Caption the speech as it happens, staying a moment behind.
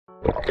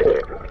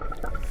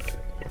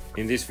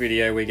In this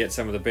video we get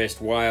some of the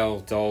best whale,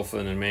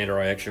 dolphin and manta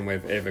ray action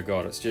we've ever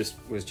got. It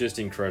was just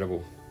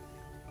incredible.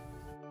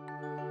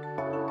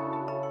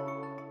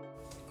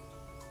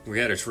 We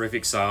had a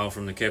terrific sail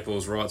from the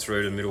Keppels right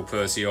through to Middle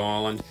Percy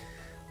Island.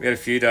 We had a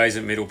few days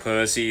at Middle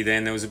Percy,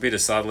 then there was a bit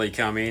of southerly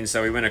come in,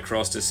 so we went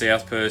across to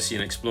South Percy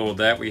and explored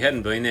that. We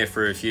hadn't been there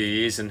for a few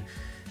years, and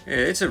yeah,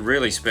 it's a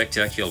really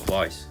spectacular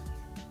place.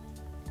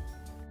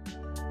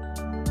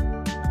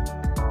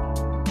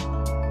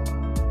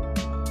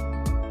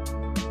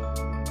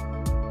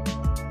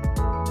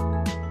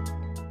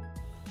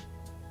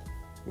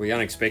 We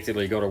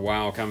unexpectedly got a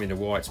whale coming to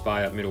White's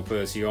Bay up Middle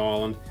Percy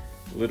Island.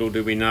 Little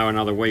did we know,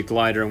 another week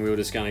later and we were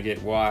just going to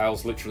get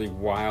whales, literally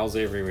whales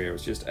everywhere. It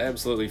was just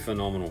absolutely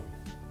phenomenal.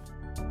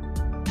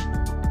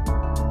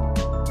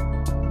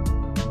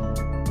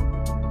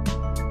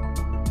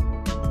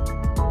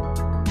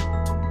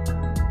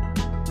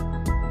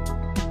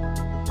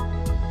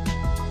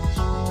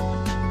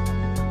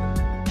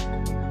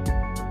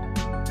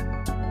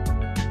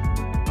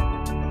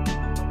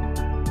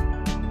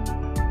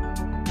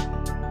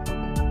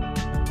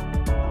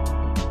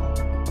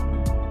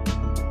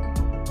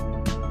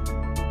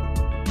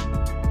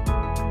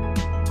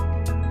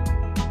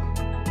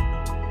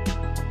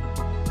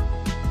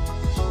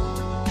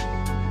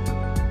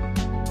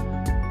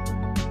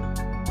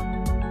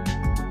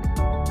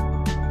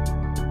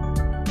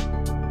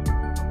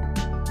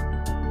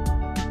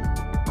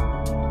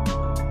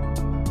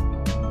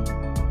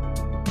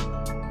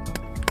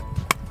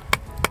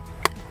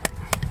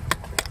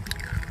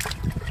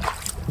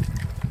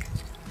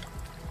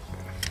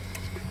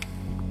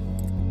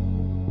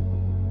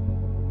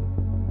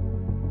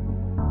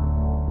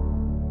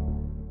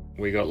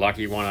 We got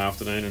lucky one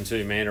afternoon and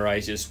two manta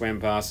rays just swam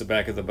past the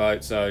back of the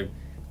boat, so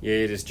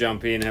yeah, just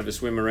jump in, have a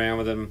swim around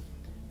with them.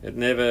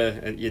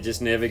 You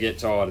just never get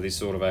tired of this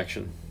sort of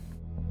action.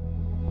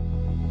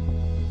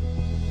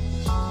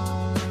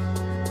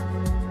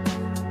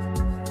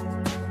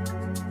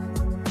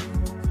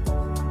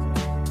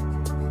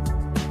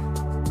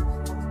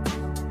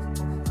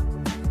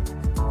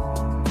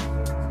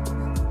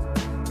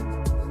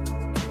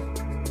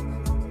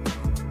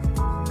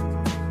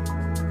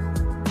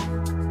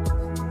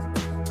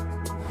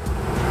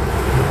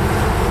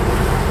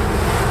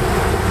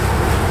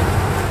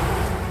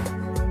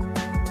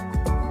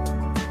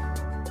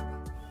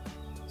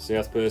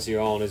 South Percy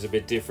Island is a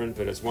bit different,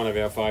 but it's one of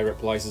our favourite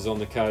places on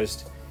the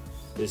coast.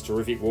 There's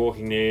terrific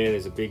walking there,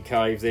 there's a big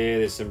cave there,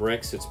 there's some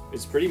wrecks,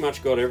 it's pretty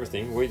much got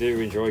everything. We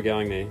do enjoy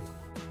going there.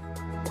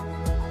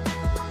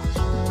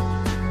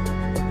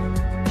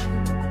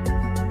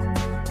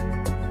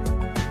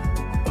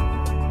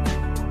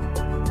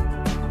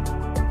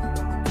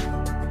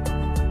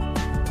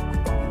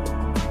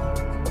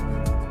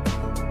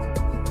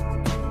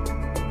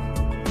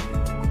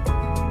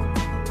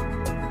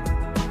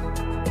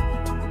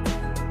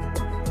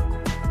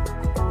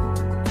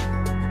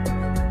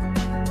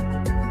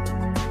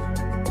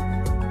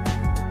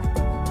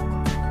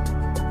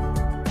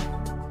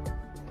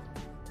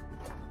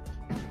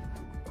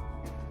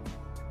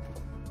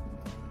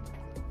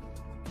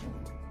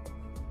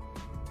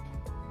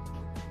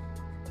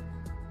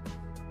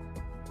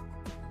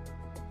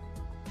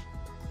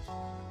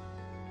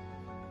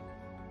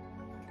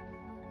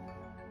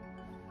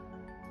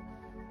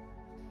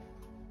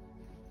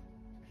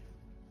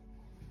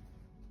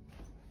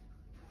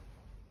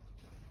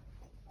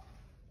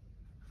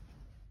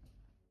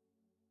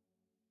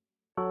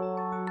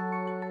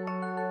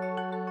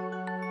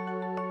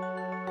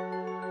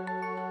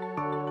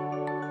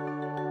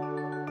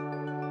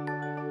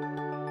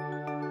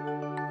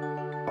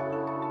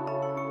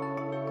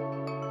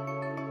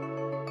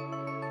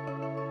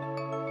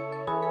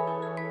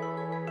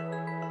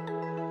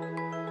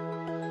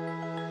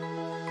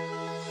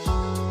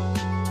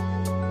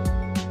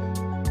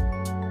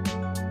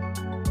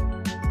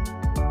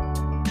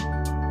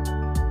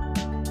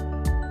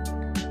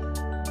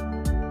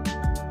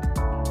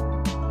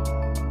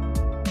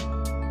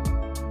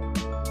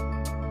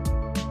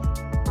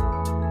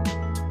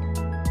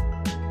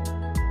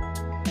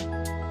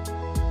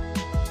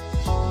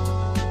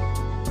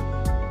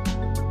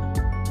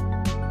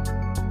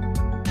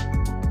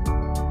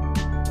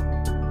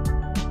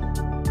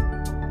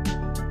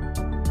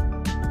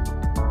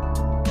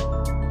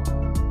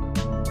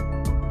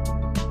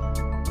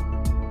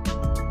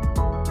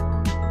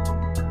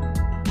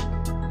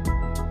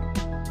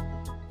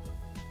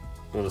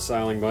 On a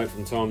sailing boat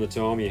from time to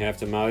time you have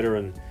to motor,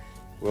 and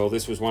well,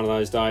 this was one of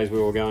those days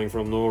we were going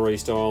from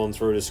Northeast Island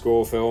through to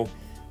Scorefell,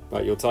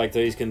 but you'll take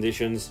these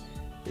conditions.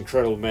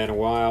 Incredible amount of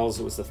whales.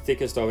 It was the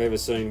thickest I've ever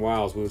seen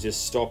whales. We were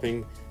just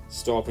stopping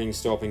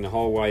the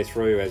whole way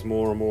through as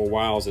more and more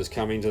whales has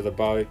come into the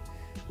boat.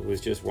 It was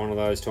just one of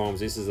those times.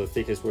 This is the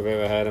thickest we've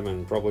ever had them,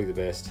 and probably the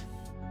best.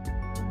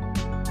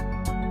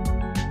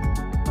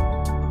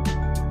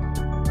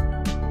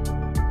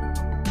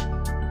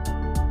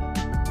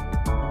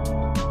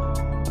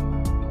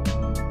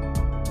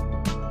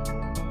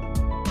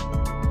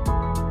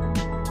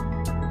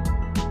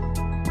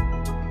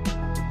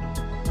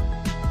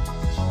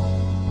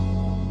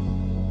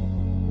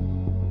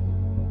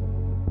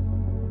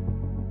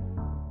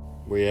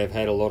 We have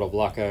had a lot of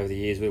luck over the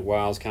years with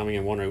whales coming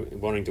and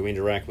wanting to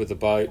interact with the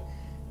boat.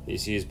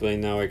 This year's been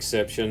no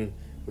exception.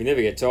 We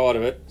never get tired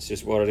of it, it's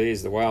just what it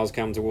is. The whales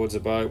come towards the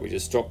boat, we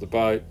just stop the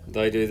boat,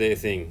 they do their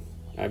thing.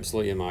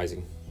 Absolutely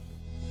amazing.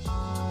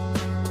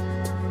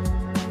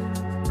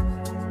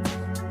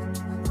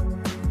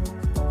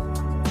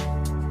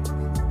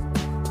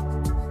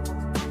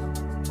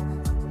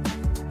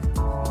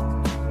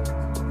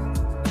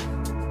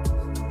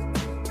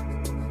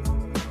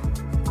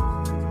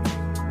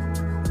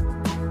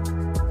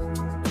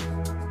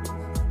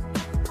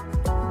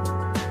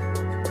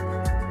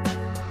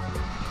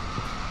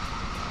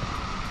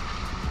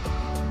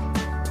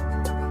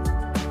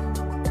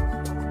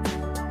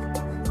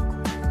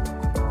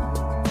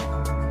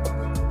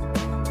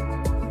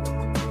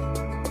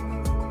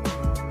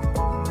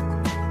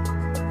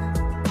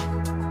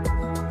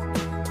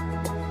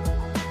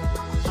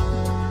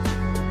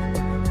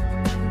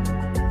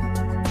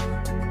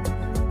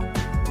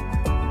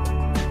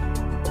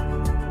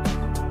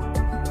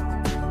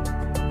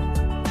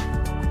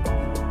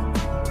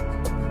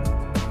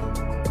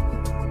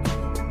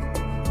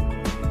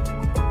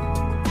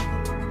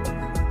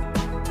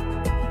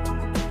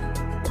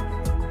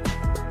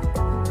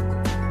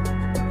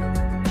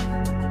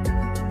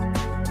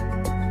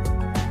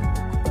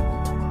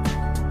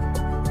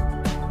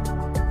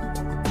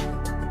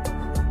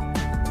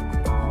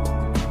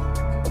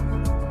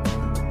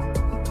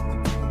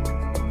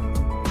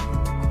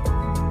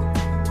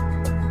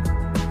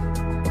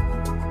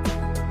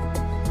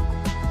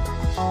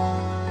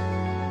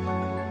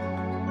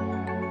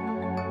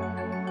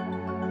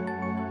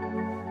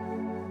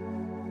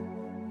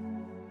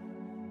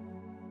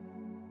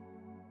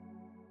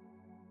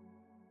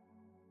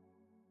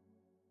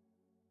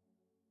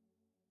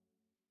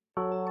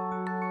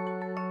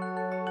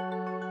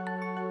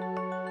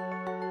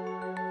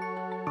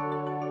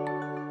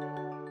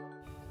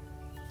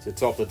 To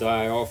top the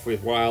day off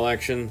with whale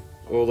action,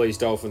 all these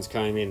dolphins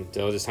came in.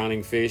 They were just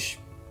hunting fish.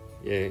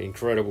 Yeah,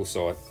 incredible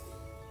sight.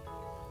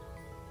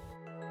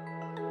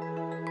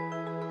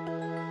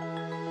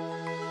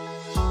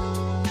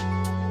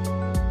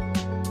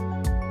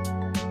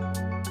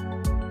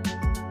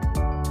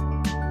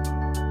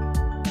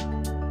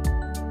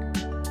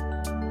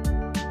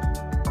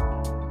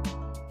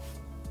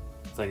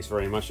 Thanks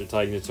very much for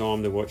taking the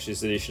time to watch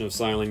this edition of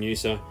Sailing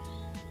Noosa.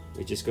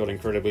 We just got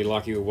incredibly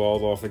lucky with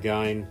wildlife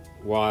again.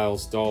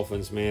 Whales,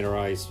 dolphins, manta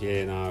rays.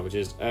 Yeah, no, we're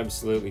just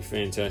absolutely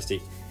fantastic.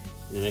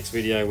 In the next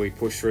video, we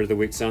push through the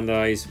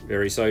Whitsundays.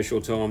 Very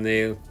social time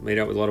there. Meet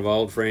up with a lot of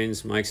old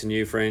friends, make some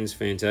new friends.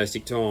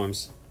 Fantastic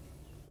times.